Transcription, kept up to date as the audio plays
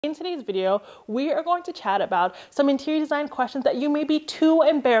In today's video, we are going to chat about some interior design questions that you may be too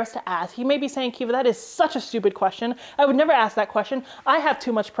embarrassed to ask. You may be saying, Kiva, that is such a stupid question. I would never ask that question. I have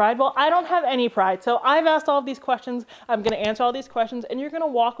too much pride. Well, I don't have any pride. So I've asked all of these questions. I'm going to answer all these questions, and you're going to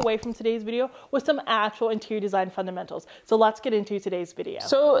walk away from today's video with some actual interior design fundamentals. So let's get into today's video.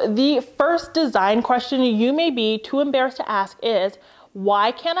 So the first design question you may be too embarrassed to ask is,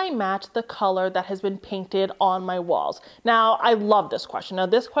 why can't I match the color that has been painted on my walls? Now, I love this question. Now,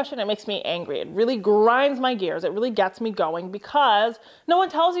 this question, it makes me angry. It really grinds my gears. It really gets me going because no one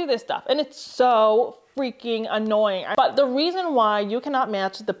tells you this stuff. And it's so freaking annoying. But the reason why you cannot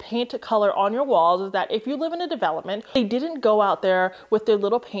match the paint color on your walls is that if you live in a development, they didn't go out there with their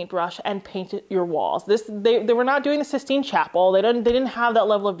little paintbrush and paint your walls. They were not doing the Sistine Chapel. They didn't have that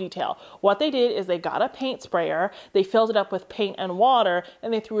level of detail. What they did is they got a paint sprayer, they filled it up with paint and water,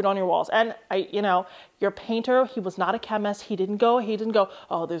 and they threw it on your walls. And your painter, he was not a chemist. He didn't go,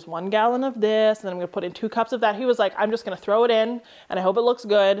 oh, there's 1 gallon of this, and then I'm gonna put in 2 cups of that. He was like, I'm just gonna throw it in, and I hope it looks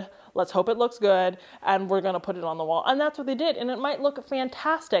good. Let's hope it looks good, and we're gonna put it on the wall. And that's what they did, and it might look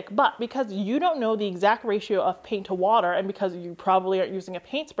fantastic, but because you don't know the exact ratio of paint to water, and because you probably aren't using a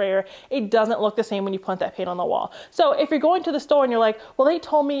paint sprayer, it doesn't look the same when you put that paint on the wall. So if you're going to the store and you're like, well, they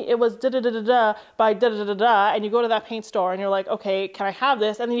told me it was da-da-da-da-da by da-da-da-da-da, and you go to that paint store and you're like, okay, can I have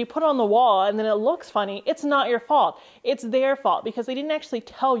this? And then you put it on the wall, and then it looks funny. It's not your fault. It's their fault because they didn't actually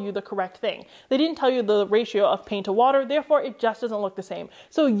tell you the correct thing. They didn't tell you the ratio of paint to water, therefore it just doesn't look the same.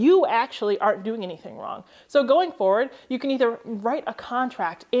 So you actually aren't doing anything wrong. So going forward, you can either write a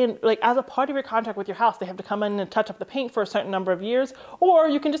contract in, like as a part of your contract with your house, they have to come in and touch up the paint for a certain number of years, or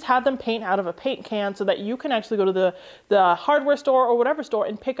you can just have them paint out of a paint can so that you can actually go to the hardware store or whatever store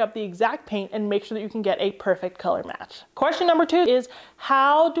and pick up the exact paint and make sure that you can get a perfect color match. Question number 2 is,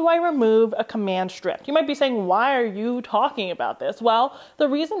 how do I remove a command strip? You might be saying, why are you talking about this? Well, the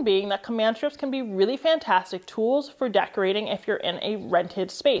reason being that command strips can be really fantastic tools for decorating if you're in a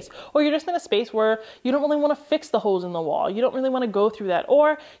rented space, or you're just in a space where you don't really want to fix the holes in the wall. You don't really want to go through that.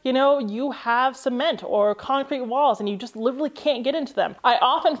 Or, you have cement or concrete walls and you just literally can't get into them. I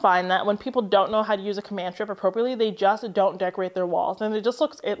often find that when people don't know how to use a command strip appropriately, they just don't decorate their walls. And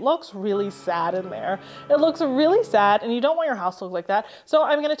it looks really sad in there. It looks really sad, and you don't want your house to look like that. So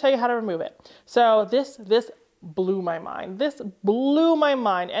I'm going to tell you how to remove it. So this blew my mind. This blew my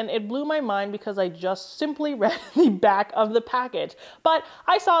mind, and it blew my mind because I just simply read the back of the package. But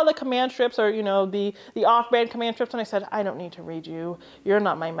I saw the command strips, or the off-brand command strips, and I said, I don't need to read you. You're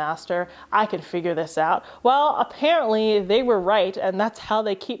not my master. I can figure this out. Well, apparently they were right, and that's how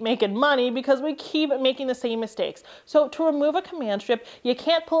they keep making money, because we keep making the same mistakes. So to remove a command strip, you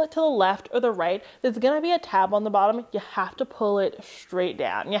can't pull it to the left or the right. There's gonna be a tab on the bottom. You have to pull it straight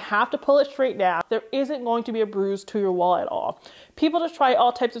down. You have to pull it straight down. There isn't going to be a bruise to your wall at all. People just try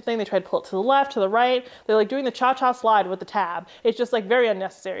all types of things. They try to pull it to the left, to the right. They're like doing the cha-cha slide with the tab. It's just like very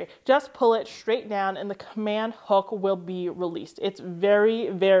unnecessary. Just pull it straight down and the command hook will be released. It's very,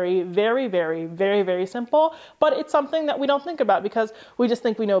 very, very, very, very, very simple, but it's something that we don't think about because we just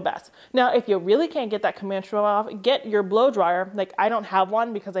think we know best. Now, if you really can't get that command strip off, get your blow dryer. Like, I don't have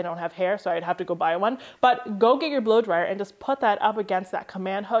one because I don't have hair, so I'd have to go buy one, but go get your blow dryer and just put that up against that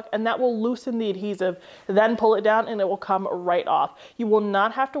command hook, and that will loosen the adhesive. Then pull it down and it will come right off. You will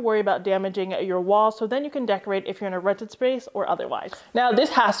not have to worry about damaging your wall, so then you can decorate if you're in a rented space or otherwise. Now,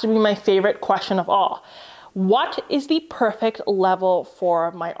 this has to be my favorite question of all. What is the perfect level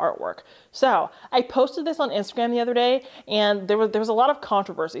for my artwork? So I posted this on Instagram the other day, and there was a lot of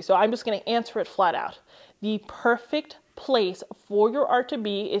controversy, so I'm just going to answer it flat out. The perfect place for your art to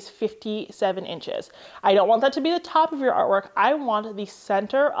be is 57 inches. I don't want that to be the top of your artwork. I want the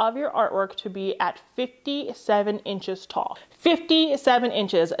center of your artwork to be at 57 inches tall. 57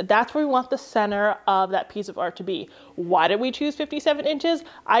 inches, that's where we want the center of that piece of art to be. Why did we choose 57 inches?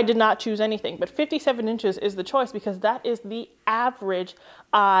 I did not choose anything, but 57 inches is the choice because that is the average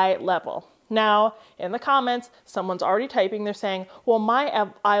eye level. Now, in the comments, someone's already typing, they're saying, well, my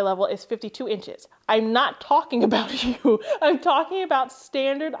eye level is 52 inches. I'm not talking about you. I'm talking about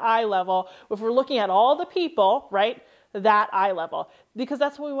standard eye level. If we're looking at all the people, right, that eye level, because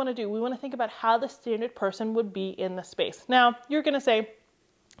that's what we want to do. We want to think about how the standard person would be in the space. Now, you're going to say,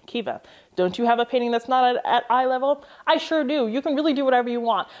 Kiva, don't you have a painting that's not at eye level? I sure do. You can really do whatever you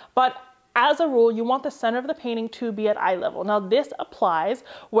want, but as a rule, you want the center of the painting to be at eye level. Now, this applies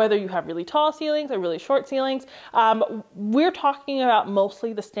whether you have really tall ceilings or really short ceilings. We're talking about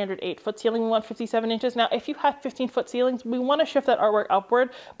mostly the standard 8-foot ceiling. We want 57 inches. Now, if you have 15-foot ceilings, we want to shift that artwork upward,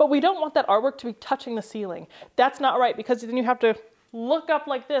 but we don't want that artwork to be touching the ceiling. That's not right, because then you have to look up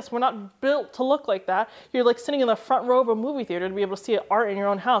like this. We're not built to look like that. You're like sitting in the front row of a movie theater to be able to see art in your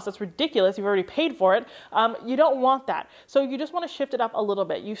own house. That's ridiculous. You've already paid for it. You don't want that. So you just want to shift it up a little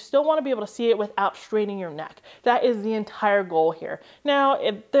bit. You still want to be able to see it without straining your neck. That is the entire goal here. Now,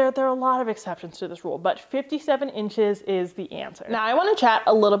 there are a lot of exceptions to this rule, but 57 inches is the answer. Now, I want to chat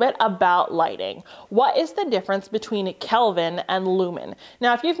a little bit about lighting. What is the difference between Kelvin and lumen?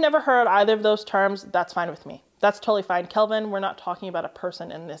 Now, if you've never heard either of those terms, that's fine with me. That's totally fine. Kelvin, we're not talking about a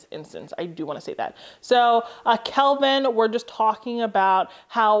person in this instance. I do want to say that. So Kelvin, we're just talking about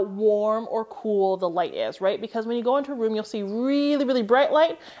how warm or cool the light is, right? Because when you go into a room, you'll see really, really bright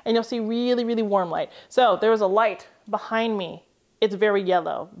light and you'll see really, really warm light. So there was a light behind me. It's very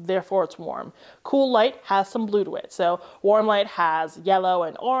yellow, therefore it's warm. Cool light has some blue to it. So warm light has yellow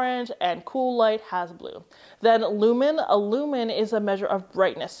and orange, and cool light has blue. Then lumen, a lumen is a measure of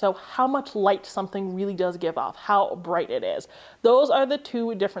brightness. So how much light something really does give off, how bright it is. Those are the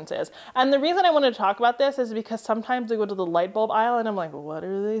two differences. And the reason I wanted to talk about this is because sometimes I go to the light bulb aisle and I'm like, what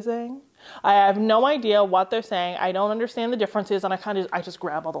are they saying? I have no idea what they're saying. I don't understand the differences, and I just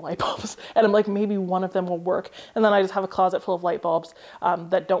grab all the light bulbs and I'm like, maybe one of them will work. And then I just have a closet full of light bulbs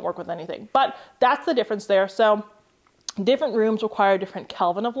that don't work with anything. But that's the difference there. So different rooms require different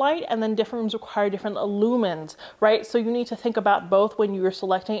Kelvin of light, and then different rooms require different lumens, right? So you need to think about both when you're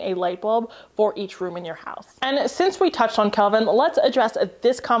selecting a light bulb for each room in your house. And since we touched on Kelvin, let's address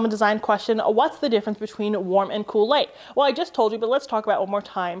this common design question. What's the difference between warm and cool light? Well, I just told you, but let's talk about it one more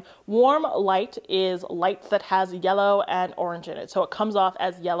time. Warm light is light that has yellow and orange in it. So it comes off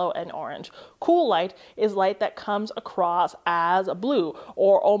as yellow and orange. Cool light is light that comes across as blue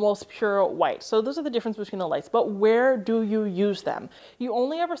or almost pure white. So those are the difference between the lights. But where do you use them? You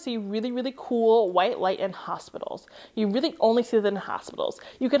only ever see really, really cool white light in hospitals. You really only see that in hospitals.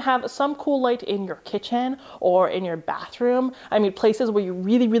 You can have some cool light in your kitchen or in your bathroom. I mean, places where you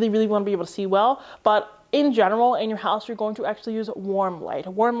really, really, really want to be able to see well, but in general, in your house, you're going to actually use warm light.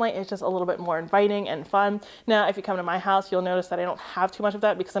 Warm light is just a little bit more inviting and fun. Now, if you come to my house, you'll notice that I don't have too much of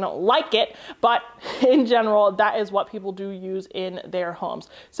that because I don't like it, but in general, that is what people do use in their homes.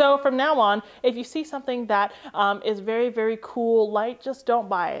 So from now on, if you see something that is very, very cool light, just don't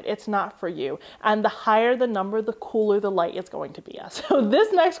buy it. It's not for you. And the higher the number, the cooler the light is going to be. So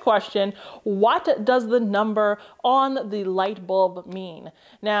this next question, what does the number on the light bulb mean?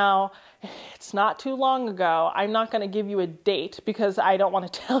 Now, it's not too long ago. I'm not going to give you a date because I don't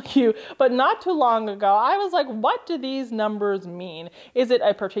want to tell you, but not too long ago, I was like, what do these numbers mean? Is it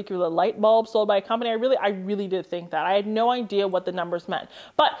a particular light bulb sold by a company? I really did think that. I had no idea what the numbers meant.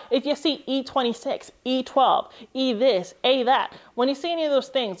 But if you see E26, E12, E this, A that, when you see any of those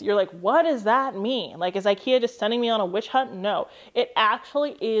things, you're like, what does that mean? Like, is IKEA just sending me on a witch hunt? No, it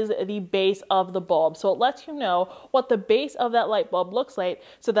actually is the base of the bulb. So it lets you know what the base of that light bulb looks like,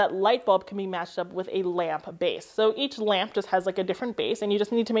 so that light bulb can be matched up with a lamp base. So each lamp just has like a different base, and you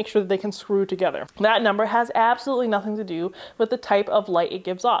just need to make sure that they can screw together. That number has absolutely nothing to do with the type of light it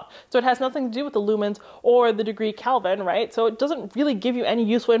gives off. So it has nothing to do with the lumens or the degree Kelvin, right? So it doesn't really give you any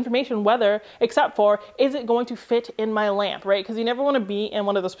useful information except for, is it going to fit in my lamp, right? Because you never want to be in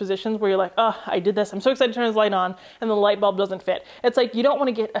one of those positions where you're like, oh, I did this, I'm so excited to turn this light on, and the light bulb doesn't fit. It's like, you don't want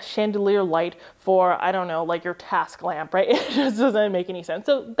to get a chandelier light for, I don't know, like your task lamp, right? It just doesn't make any sense.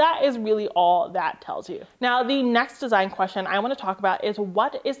 So that is really all that tells you. Now, the next design question I want to talk about is,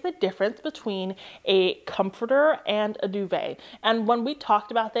 what is the difference between a comforter and a duvet? And when we talked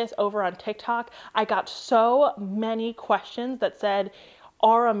about this over on TikTok, I got so many questions that said,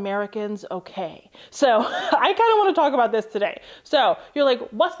 are Americans okay? So I kind of want to talk about this today. So you're like,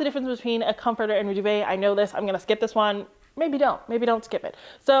 what's the difference between a comforter and a duvet? I know this, I'm going to skip this one. Maybe don't skip it.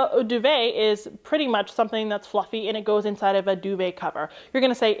 So a duvet is pretty much something that's fluffy and it goes inside of a duvet cover. You're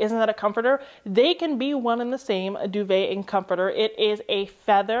gonna say, isn't that a comforter? They can be one and the same, a duvet and comforter. It is a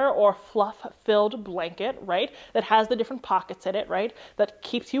feather or fluff filled blanket, right? That has the different pockets in it, right? That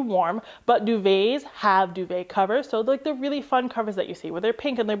keeps you warm. But duvets have duvet covers. So like the really fun covers that you see where they're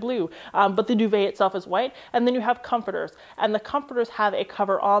pink and they're blue, but the duvet itself is white. And then you have comforters, and the comforters have a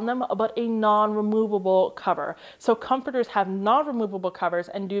cover on them, but a non-removable cover. So comforters have non-removable covers,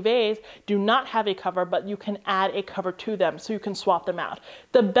 and duvets do not have a cover, but you can add a cover to them, so you can swap them out.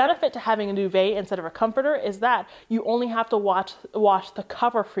 The benefit to having a duvet instead of a comforter is that you only have to wash the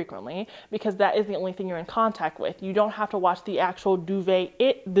cover frequently, because that is the only thing you're in contact with. You don't have to wash the actual duvet,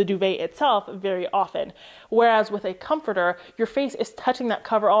 the duvet itself, very often. Whereas with a comforter, your face is touching that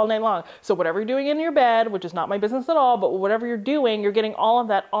cover all night long. So whatever you're doing in your bed, which is not my business at all, but whatever you're doing, you're getting all of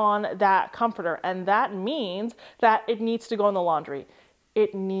that on that comforter, and that means that it needs to go in the laundry.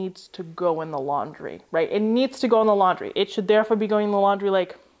 it needs to go in the laundry, right? It needs to go in the laundry. It should therefore be going in the laundry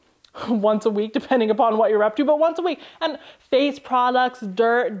like once a week, depending upon what you're up to, but once a week. And face products,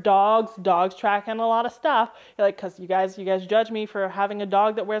 dirt, dogs tracking a lot of stuff. Like, cause you guys judge me for having a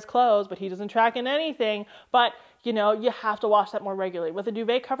dog that wears clothes, but he doesn't track in anything. But you know, you have to wash that more regularly. With a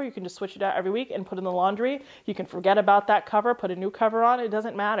duvet cover, you can just switch it out every week and put it in the laundry. You can forget about that cover, put a new cover on. It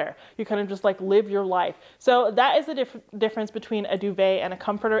doesn't matter. You kind of just like live your life. So that is the difference between a duvet and a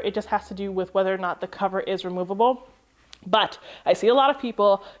comforter. It just has to do with whether or not the cover is removable. But I see a lot of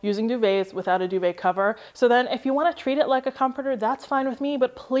people using duvets without a duvet cover. So then if you want to treat it like a comforter, that's fine with me,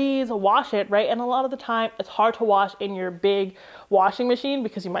 but please wash it, right? And a lot of the time it's hard to wash in your big washing machine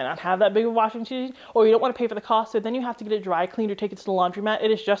because you might not have that big of a washing machine, or you don't want to pay for the cost. So then you have to get it dry cleaned or take it to the laundromat. It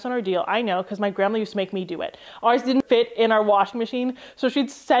is just an ordeal. I know, because my grandma used to make me do it. Ours didn't fit in our washing machine. So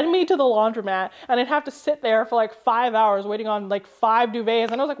she'd send me to the laundromat and I'd have to sit there for like 5 hours waiting on like 5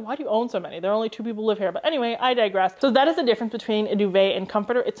 duvets. And I was like, why do you own so many? There are only 2 people who live here. But anyway, I digress. So that is the difference between a duvet and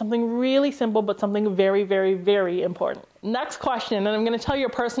comforter. It's something really simple, but something very, very, very important. Next question, and I'm going to tell you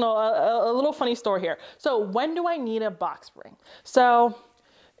a little funny story here. So when do I need a box spring? So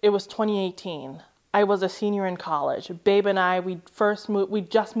it was 2018. I was a senior in college. Babe and I, we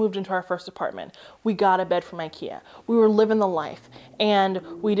just moved into our first apartment. We got a bed from IKEA. We were living the life, and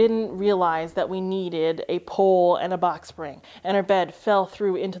we didn't realize that we needed a pole and a box spring, and our bed fell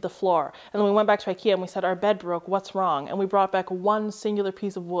through into the floor. And then we went back to IKEA and we said, our bed broke, what's wrong? And we brought back one singular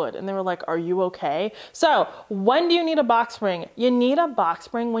piece of wood, and they were like, are you okay? So when do you need a box spring? You need a box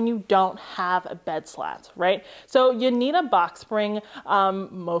spring when you don't have bed slats, right? So you need a box spring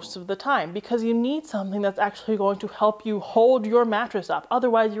most of the time, because you need something that's actually going to help you hold your mattress up.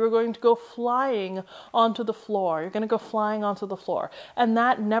 Otherwise, you're going to go flying onto the floor. You're going to go flying onto the floor. And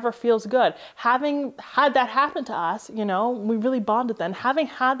that never feels good. Having had that happen to us, you know, we really bonded then. Having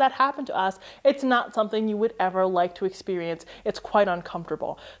had that happen to us, it's not something you would ever like to experience. It's quite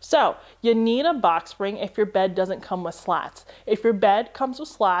uncomfortable. So you need a box spring if your bed doesn't come with slats. If your bed comes with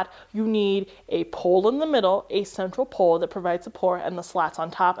slat, you need a pole in the middle, a central pole that provides support, and the slats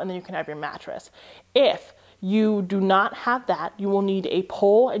on top, and then you can have your mattress. If you do not have that, you will need a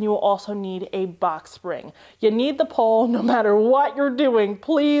pole, and you will also need a box spring. You need the pole no matter what you're doing.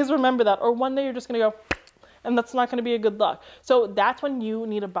 Please remember that. Or one day you're just going to go, and that's not going to be a good look. So that's when you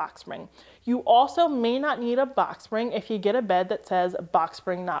need a box spring. You also may not need a box spring if you get a bed that says box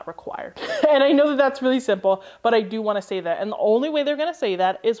spring not required. And I know that that's really simple, but I do want to say that. And the only way they're going to say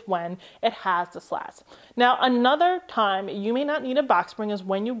that is when it has the slats. Now, another time you may not need a box spring is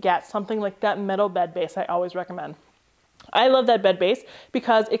when you get something like that metal bed base I always recommend. I love that bed base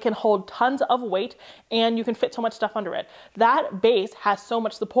because it can hold tons of weight and you can fit so much stuff under it. That base has so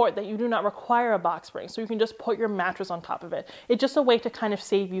much support that you do not require a box spring, so you can just put your mattress on top of it. It's just a way to kind of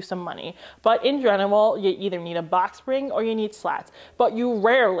save you some money. But in general, you either need a box spring or you need slats. But you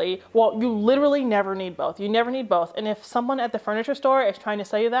rarely, well, you literally never need both. You never need both. And if someone at the furniture store is trying to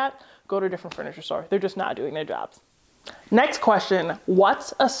sell you that, go to a different furniture store. They're just not doing their jobs. Next question,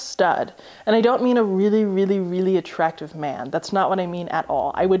 what's a stud? And I don't mean a really, really, really attractive man. That's not what I mean at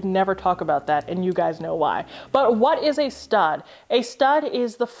all. I would never talk about that, and you guys know why. But what is a stud? A stud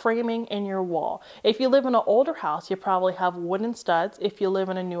is the framing in your wall. If you live in an older house, you probably have wooden studs. If you live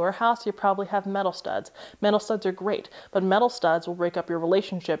in a newer house, you probably have metal studs. Metal studs are great, but metal studs will break up your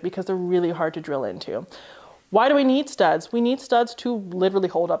relationship because they're really hard to drill into. Why do we need studs? We need studs to literally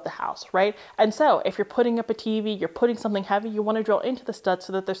hold up the house, right? And so if you're putting up a TV, you're putting something heavy, you want to drill into the stud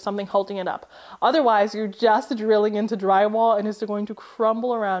so that there's something holding it up. Otherwise, you're just drilling into drywall and it's going to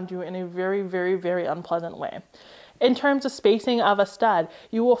crumble around you in a very, very, very unpleasant way. In terms of spacing of a stud,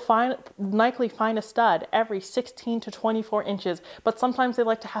 you will likely find a stud every 16 to 24 inches, but sometimes they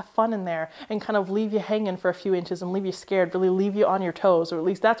like to have fun in there and kind of leave you hanging for a few inches and leave you scared, really leave you on your toes, or at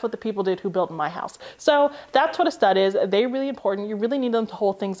least that's what the people did who built my house. So that's what a stud is. They're really important. You really need them to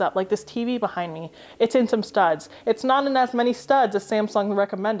hold things up. Like this TV behind me, it's in some studs. It's not in as many studs as Samsung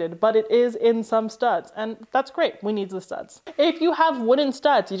recommended, but it is in some studs, and that's great. We need the studs. If you have wooden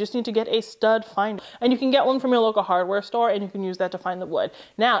studs, you just need to get a stud finder, and you can get one from your local hardware store and you can use that to find the wood.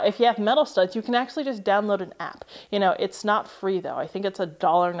 Now, if you have metal studs, you can actually just download an app. You know, it's not free though. I think it's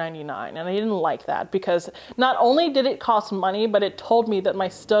 $1.99, and I didn't like that because not only did it cost money, but it told me that my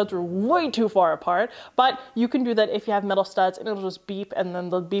studs were way too far apart. But you can do that if you have metal studs, and it'll just beep, and then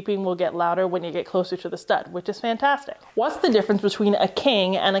the beeping will get louder when you get closer to the stud, which is fantastic. What's the difference between a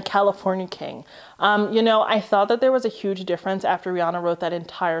king and a California king? You know, I thought that there was a huge difference after Rihanna wrote that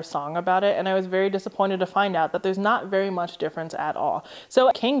entire song about it, and I was very disappointed to find out that there's not very much difference at all. So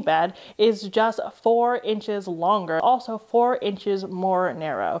a king bed is just 4 inches longer, also 4 inches more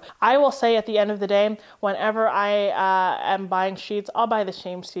narrow. I will say at the end of the day, whenever I am buying sheets, I'll buy the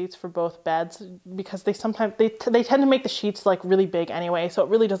same sheets for both beds because they sometimes, they tend to make the sheets like really big anyway, so it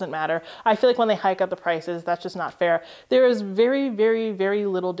really doesn't matter. I feel like when they hike up the prices, that's just not fair. There is very, very, very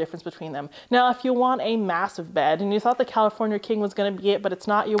little difference between them. Now, if you want a massive bed and you thought the California king was going to be it, but it's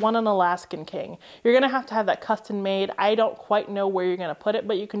not, you want an Alaskan king. You're going to have that custom made. I don't quite know where you're going to put it,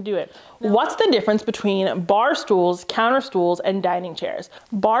 but you can do it. What's the difference between bar stools, counter stools, and dining chairs?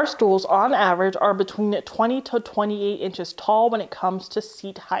 Bar stools on average are between 20 to 28 inches tall when it comes to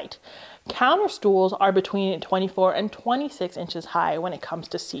seat height. Counter stools are between 24 and 26 inches high when it comes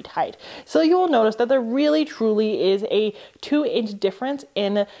to seat height. So you will notice that there really truly is a 2-inch difference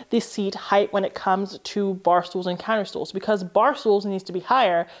in the seat height when it comes to bar stools and counter stools, because bar stools needs to be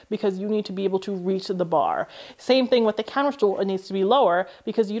higher because you need to be able to reach the bar. Same thing with the counter stool, it needs to be lower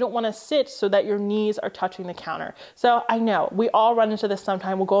because you don't want to sit so that your knees are touching the counter. So I know we all run into this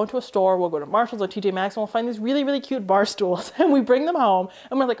sometime. We'll go into a store, we'll go to Marshall's or TJ Maxx, and we'll find these really, really cute bar stools and we bring them home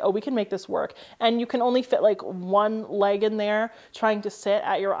and we're like, oh, we can make this work. And you can only fit like one leg in there trying to sit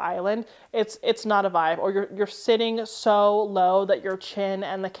at your island. It's not a vibe. Or you're sitting so low that your chin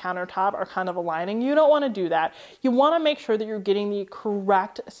and the countertop are kind of aligning. You don't want to do that. You want to make sure that you're getting the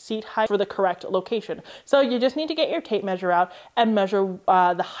correct seat height for the correct location. So you just need to get your tape measure out and measure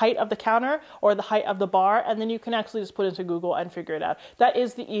the height of the counter or the height of the bar, and then you can actually just put it into Google and figure it out. That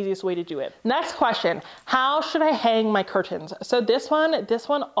is the easiest way to do it. Next question, how should I hang my curtains? So this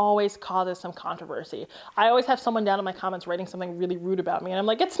one always causes some controversy. I always have someone down in my comments writing something really rude about me, and I'm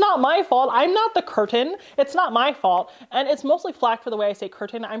like, it's not my fault. I'm not the curtain. It's not my fault. And it's mostly flack for the way I say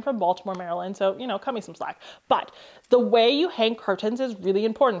curtain. I'm from Baltimore, Maryland, so, you know, cut me some slack. But the way you hang curtains is really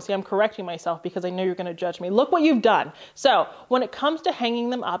important. See, I'm correcting myself because I know you're going to judge me. Look what you've done. So when it comes to hanging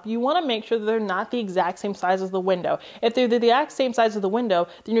them up, you want to make sure that they're not the exact same size as the window. If they're the exact same size as the window,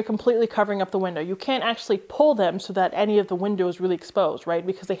 then you're completely covering up the window. You can't actually pull them so that any of the window is really exposed, right?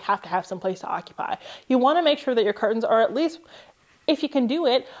 Because they have to have some place to occupy. You want to make sure that your curtains are at least, if you can do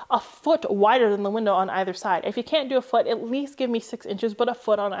it, a foot wider than the window on either side. If you can't do a foot, at least give me 6 inches, but a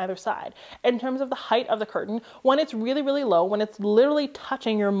foot on either side. In terms of the height of the curtain, when it's really, really low, when it's literally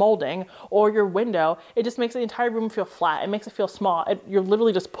touching your molding or your window, it just makes the entire room feel flat. It makes it feel small. You're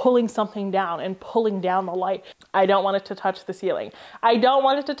literally just pulling something down and pulling down the light. I don't want it to touch the ceiling. I don't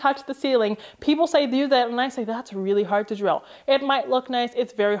want it to touch the ceiling. People say do that, and I say that's really hard to drill. It might look nice.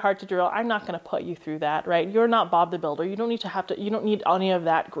 It's very hard to drill. I'm not going to put you through that, right? You're not Bob the Builder. You don't need to you don't need any of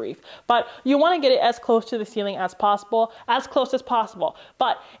that grief. But you want to get it as close to the ceiling as possible, as close as possible.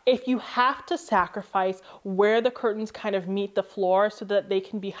 But if you have to sacrifice where the curtains kind of meet the floor so that they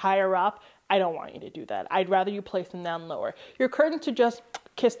can be higher up, I don't want you to do that. I'd rather you place them down lower. Your curtains should just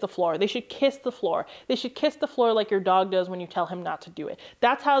kiss the floor. They should kiss the floor. They should kiss the floor like your dog does when you tell him not to do it.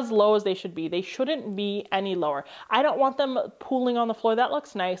 That's how as low as they should be. They shouldn't be any lower. I don't want them pooling on the floor. That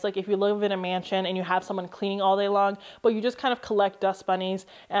looks nice. Like if you live in a mansion and you have someone cleaning all day long, but you just kind of collect dust bunnies.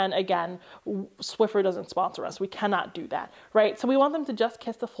 And again, Swiffer doesn't sponsor us. We cannot do that, right? So we want them to just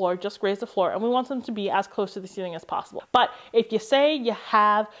kiss the floor, just graze the floor, and we want them to be as close to the ceiling as possible. But if you say you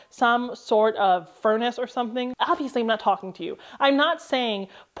have some sort of furnace or something, obviously I'm not talking to you. I'm not saying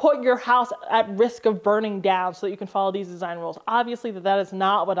put your house at risk of burning down so that you can follow these design rules. Obviously that is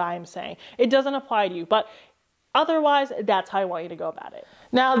not what I am saying. It doesn't apply to you, but otherwise, that's how I want you to go about it.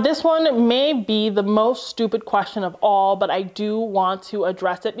 Now, this one may be the most stupid question of all, but I do want to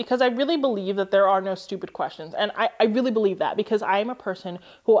address it because I really believe that there are no stupid questions. And I really believe that because I am a person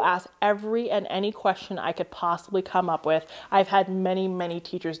who will ask every and any question I could possibly come up with. I've had many, many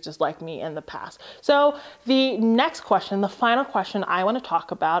teachers just like me in the past. So the next question, the final question I want to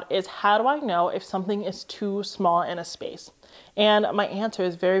talk about is, how do I know if something is too small in a space? And my answer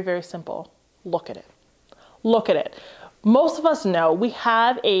is very, very simple. Look at it. Look at it. Most of us know we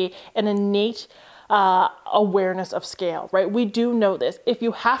have an innate awareness of scale, right? We do know this. If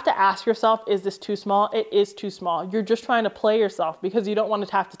you have to ask yourself, is this too small? It is too small. You're just trying to play yourself because you don't want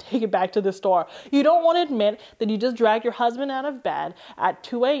to have to take it back to the store. You don't want to admit that you just dragged your husband out of bed at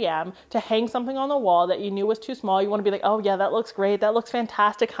 2 a.m. to hang something on the wall that you knew was too small. You want to be like, oh yeah, that looks great. That looks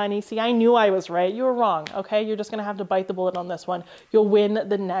fantastic, honey. See, I knew I was right. You were wrong, okay? You're just going to have to bite the bullet on this one. You'll win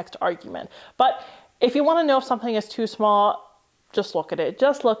the next argument. But if you want to know if something is too small, just look at it.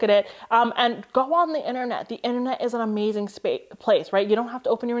 Just look at it, and go on the internet. The internet is an amazing place, right? You don't have to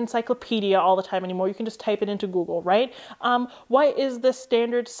open your encyclopedia all the time anymore. You can just type it into Google, right? What is the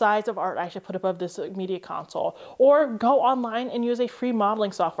standard size of art I should put above this media console? Or go online and use a free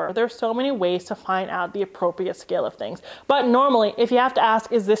modeling software. There's so many ways to find out the appropriate scale of things. But normally, if you have to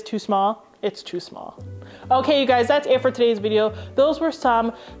ask, is this too small? It's too small. Okay, you guys, that's it for today's video. Those were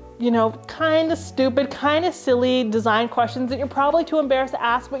some, you know, kind of stupid, kind of silly design questions that you're probably too embarrassed to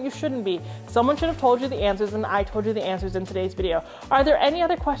ask, but you shouldn't be. Someone should have told you the answers, and I told you the answers in today's video. Are there any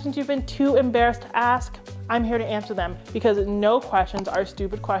other questions you've been too embarrassed to ask? I'm here to answer them, because no questions are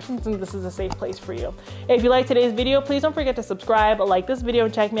stupid questions, and this is a safe place for you. If you liked today's video, please don't forget to subscribe, like this video,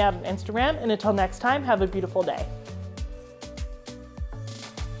 and check me out on Instagram. And until next time, have a beautiful day.